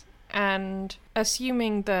kindness and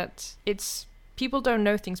assuming that it's people don't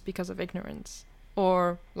know things because of ignorance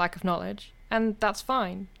or lack of knowledge. And that's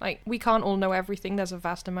fine. Like, we can't all know everything. There's a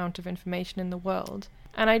vast amount of information in the world.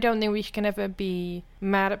 And I don't think we can ever be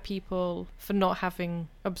mad at people for not having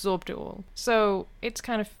absorbed it all. So it's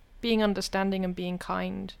kind of being understanding and being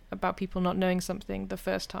kind about people not knowing something the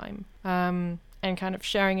first time, and kind of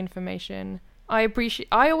sharing information. I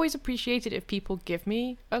always appreciate it if people give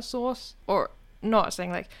me a source, or not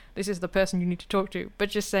saying like, this is the person you need to talk to, but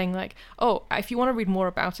just saying like, oh, if you want to read more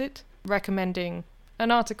about it, recommending an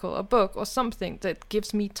article, a book, or something that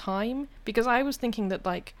gives me time. Because I was thinking that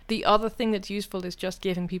like the other thing that's useful is just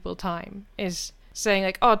giving people time, is saying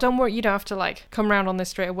like, oh, don't worry, you don't have to like come around on this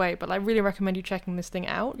straight away, but I really recommend you checking this thing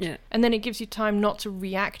out. Yeah. And then it gives you time not to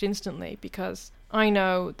react instantly, because I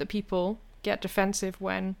know that people get defensive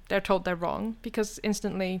when they're told they're wrong, because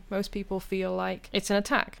instantly most people feel like it's an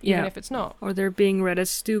attack, even if it's not. Or they're being read as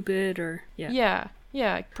stupid, or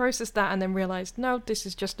Yeah, process that and then realize, no, this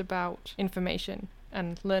is just about information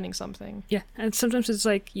and learning something. Yeah, and sometimes it's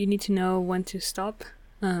like you need to know when to stop.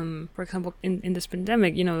 For example, in this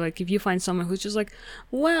pandemic, you know, like if you find someone who's just like,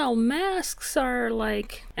 well, masks are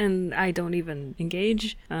like, and I don't even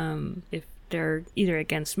engage, if they're either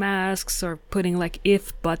against masks or putting like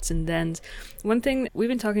if, buts, and thens. One thing, we've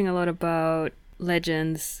been talking a lot about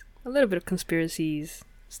legends, a little bit of conspiracies,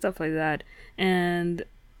 stuff like that, and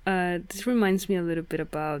this reminds me a little bit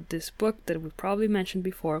about this book that we probably mentioned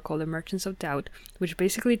before called The Merchants of Doubt, which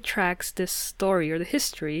basically tracks this story or the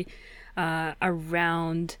history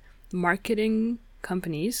around marketing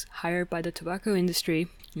companies hired by the tobacco industry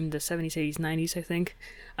in the 70s, 80s, 90s, I think,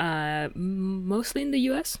 mostly in the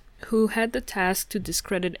US, who had the task to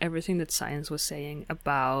discredit everything that science was saying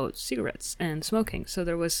about cigarettes and smoking. So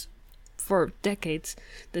there was, for decades,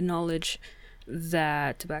 the knowledge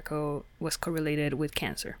that tobacco was correlated with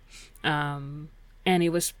cancer. And it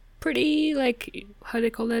was pretty, like, how do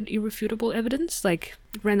they call that? Irrefutable evidence, like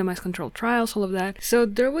randomized controlled trials, all of that. So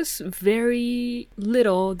there was very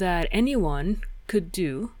little that anyone could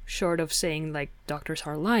do short of saying, like, doctors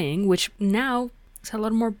are lying, which now is a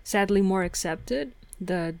lot more, sadly, more accepted,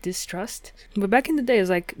 the distrust. But back in the day,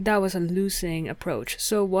 it's like that was a losing approach.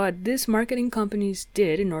 So what these marketing companies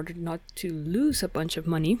did in order not to lose a bunch of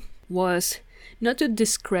money was not to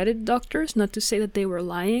discredit doctors, not to say that they were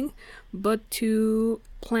lying, but to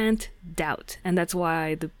plant doubt. And that's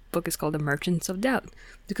why the book is called The Merchants of Doubt,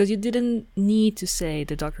 because you didn't need to say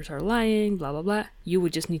the doctors are lying, blah, blah, blah. You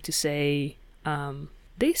would just need to say,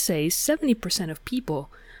 they say 70% of people,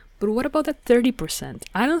 but what about that 30%?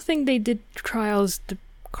 I don't think they did trials the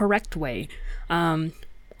correct way.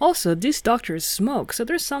 Also, these doctors smoke, so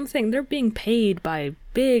there's something, they're being paid by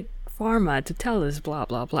big pharma to tell us blah,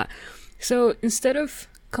 blah, blah. So instead of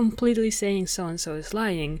completely saying so-and-so is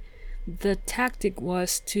lying, the tactic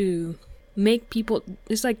was to make people,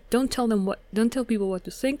 it's like, don't tell people what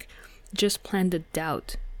to think, just plant the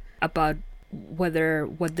doubt about whether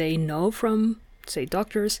what they know from, say,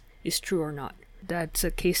 doctors is true or not. That's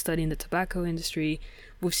a case study in the tobacco industry.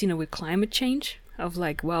 We've seen it with climate change, of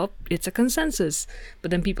like, well, it's a consensus.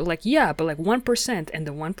 But then people are like, yeah, but like 1%, and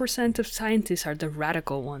the 1% of scientists are the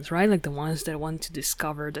radical ones, right? Like the ones that want to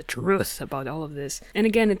discover the truth about all of this. And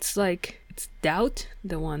again, it's like, it's doubt,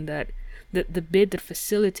 the one that, the bit that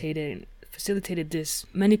facilitated this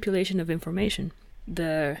manipulation of information.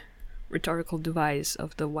 The rhetorical device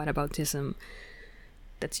of the whataboutism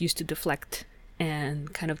that's used to deflect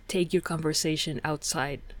and kind of take your conversation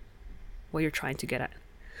outside what you're trying to get at.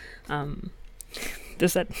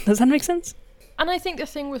 Does that make sense? And I think the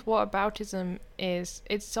thing with whataboutism is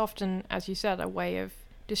it's often, as you said, a way of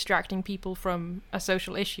distracting people from a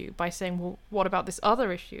social issue by saying, well, what about this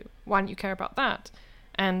other issue? Why don't you care about that?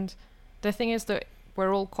 And the thing is that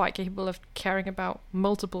we're all quite capable of caring about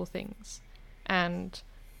multiple things, and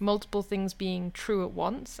multiple things being true at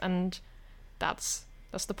once, and that's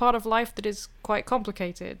the part of life that is quite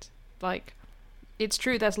complicated. Like, it's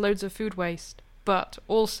true there's loads of food waste, but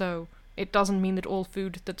also it doesn't mean that all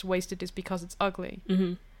food that's wasted is because it's ugly.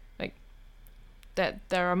 Mm-hmm. Like, that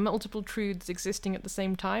there are multiple truths existing at the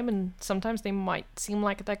same time, and sometimes they might seem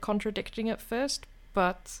like they're contradicting at first,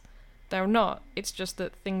 but they're not. It's just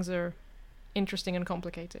that things are interesting and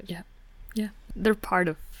complicated. Yeah, they're part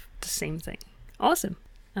of the same thing. Awesome.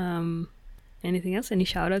 Anything else? Any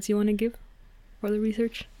shout outs you want to give for the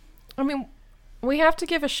research? I mean, we have to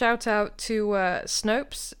give a shout out to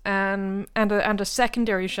Snopes and a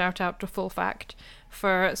secondary shout out to Full Fact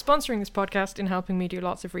for sponsoring this podcast and helping me do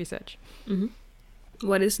lots of research. Mm-hmm.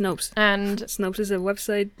 What is Snopes? And Snopes is a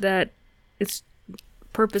website that its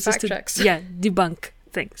purpose is to checks. Debunk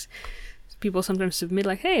things. People sometimes submit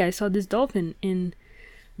like, hey, I saw this dolphin in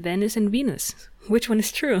Venice and Venus. Which one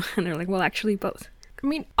is true? And they're like, well, actually both. I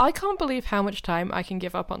mean, I can't believe how much time I can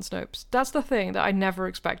give up on Snopes. That's the thing that I never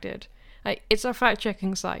expected. It's a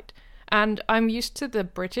fact-checking site. And I'm used to the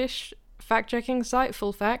British fact-checking site,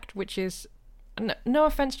 Full Fact, which is, no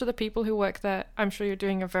offense to the people who work there, I'm sure you're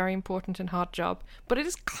doing a very important and hard job, but it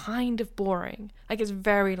is kind of boring. Like, it's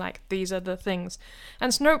very like, these are the things.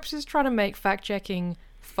 And Snopes is trying to make fact-checking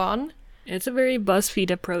fun. It's a very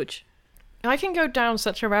BuzzFeed approach. I can go down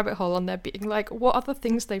such a rabbit hole on there being like, what are the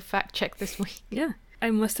things they fact-checked this week? Yeah. I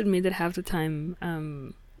must admit that half the time,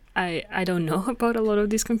 I don't know about a lot of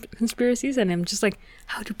these conspiracies, and I'm just like,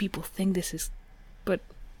 how do people think this is? But,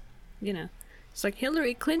 you know, it's like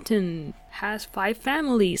Hillary Clinton has 5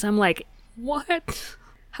 families. I'm like, what?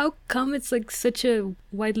 How come it's like such a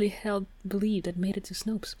widely held belief that made it to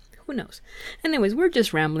Snopes? Who knows? Anyways, we're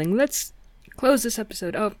just rambling. Let's close this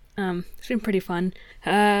episode up. It's been pretty fun.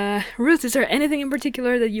 Ruth, is there anything in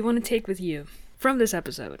particular that you want to take with you from this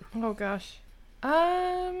episode? Oh gosh.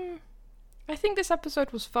 I think this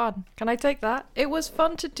episode was fun. Can I take that? It was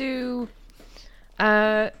fun to do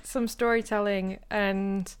some storytelling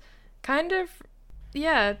and kind of,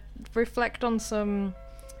 reflect on some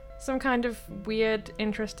kind of weird,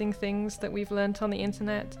 interesting things that we've learned on the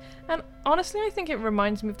internet. And honestly, I think it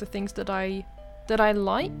reminds me of the things that I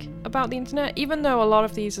like about the internet, even though a lot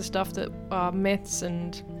of these are stuff that are myths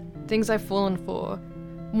and things I've fallen for.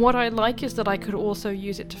 What I like is that I could also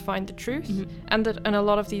use it to find the truth, and that in a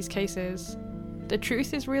lot of these cases, the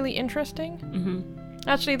truth is really interesting. Mm-hmm.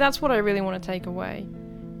 Actually, that's what I really want to take away.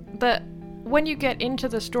 That when you get into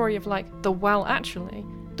the story of like the well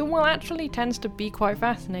actually tends to be quite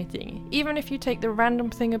fascinating. Even if you take the random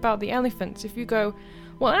thing about the elephants, if you go,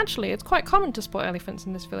 well, actually, it's quite common to spot elephants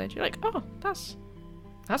in this village. You're like, oh, that's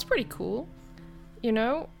pretty cool. You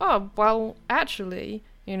know? Oh, well, actually,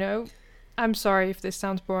 you know, I'm sorry if this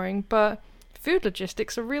sounds boring, but food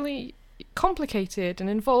logistics are really complicated and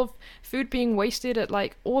involve food being wasted at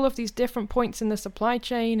like all of these different points in the supply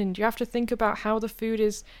chain, and you have to think about how the food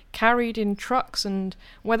is carried in trucks and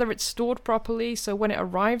whether it's stored properly, so when it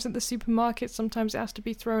arrives at the supermarket sometimes it has to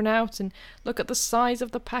be thrown out, and look at the size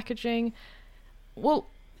of the packaging. Well,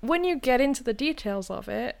 when you get into the details of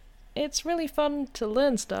it, it's really fun to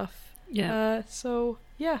learn stuff. So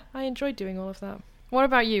I enjoyed doing all of that. What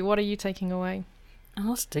about you? What are you taking away? I'm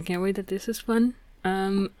also taking away that this is fun.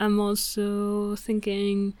 I'm also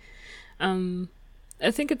thinking,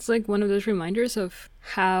 I think it's like one of those reminders of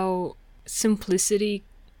how simplicity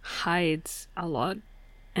hides a lot.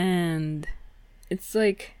 And it's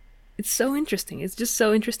like, it's so interesting. It's just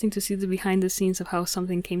so interesting to see the behind the scenes of how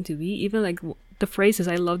something came to be. Even like the phrases,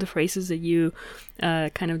 I love the phrases that you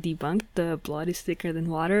kind of debunked. The blood is thicker than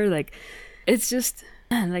water. Like, it's just,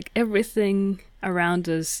 man, like everything around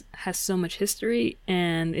us has so much history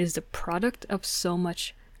and is the product of so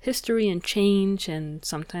much history and change and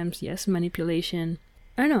sometimes, yes, manipulation.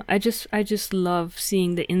 I don't know. I just love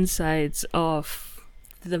seeing the insides of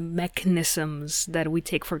the mechanisms that we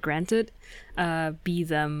take for granted, be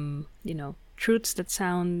them, you know, truths that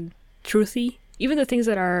sound truthy. Even the things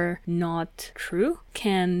that are not true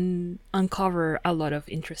can uncover a lot of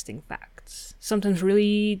interesting facts. Sometimes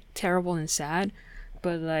really terrible and sad,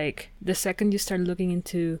 but like the second you start looking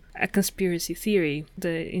into a conspiracy theory,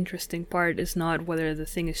 the interesting part is not whether the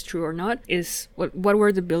thing is true or not, is what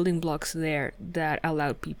were the building blocks there that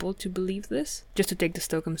allowed people to believe this. Just to take the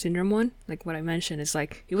Stockholm Syndrome one, like what I mentioned, is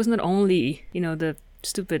like it was not only, you know, the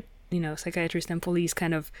stupid psychiatrists and police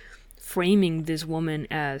kind of framing this woman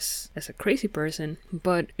as a crazy person,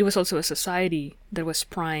 but it was also a society that was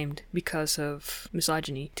primed because of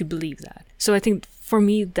misogyny to believe that. So I think for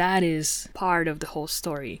me that is part of the whole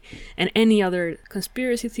story. And any other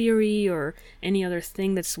conspiracy theory or any other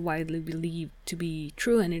thing that's widely believed to be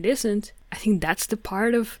true and it isn't, I think that's the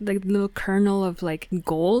part of like the little kernel of like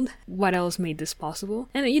gold. What else made this possible?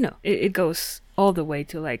 And it goes all the way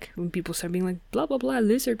to like when people start being like blah blah blah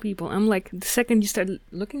lizard people. I'm like, the second you start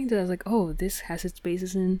looking into it, I was like, oh, this has its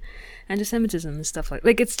basis in anti-Semitism and stuff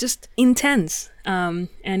like it's just intense. And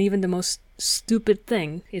even the most stupid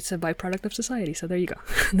thing, it's a byproduct of society. So there you go.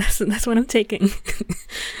 that's what I'm taking.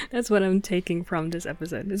 That's what I'm taking from this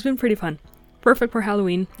episode. It's been pretty fun. Perfect for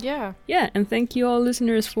Halloween. Yeah, and thank you all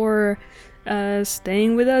listeners for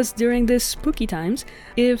staying with us during this spooky times.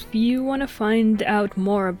 If you want to find out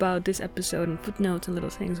more about this episode and footnotes and little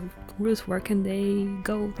things, Ruth, where can they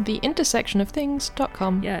go?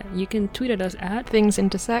 theintersectionofthings.com. Yeah, you can tweet at us at Things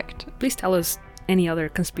Intersect. Please tell us any other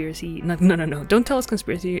conspiracy. No. Don't tell us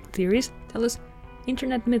conspiracy theories. Tell us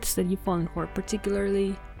internet myths that you've fallen for,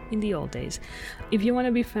 particularly in the old days. If you want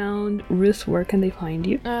to be found, Ruth, where can they find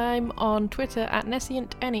you? I'm on Twitter at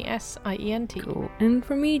Nescient, Nesient. Cool. And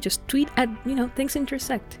for me, just tweet at, Things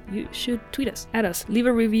Intersect. You should tweet us, at us. Leave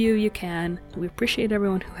a review, you can. We appreciate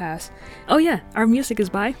everyone who has. Oh yeah, our music is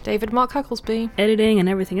by David Mark Hucklesby. Editing and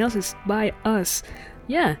everything else is by us.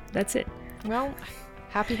 Yeah, that's it. Well,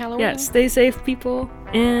 happy Halloween. Yeah, stay safe, people,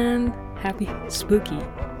 and happy spooky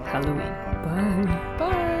Halloween. Bye.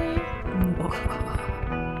 Bye. Bye.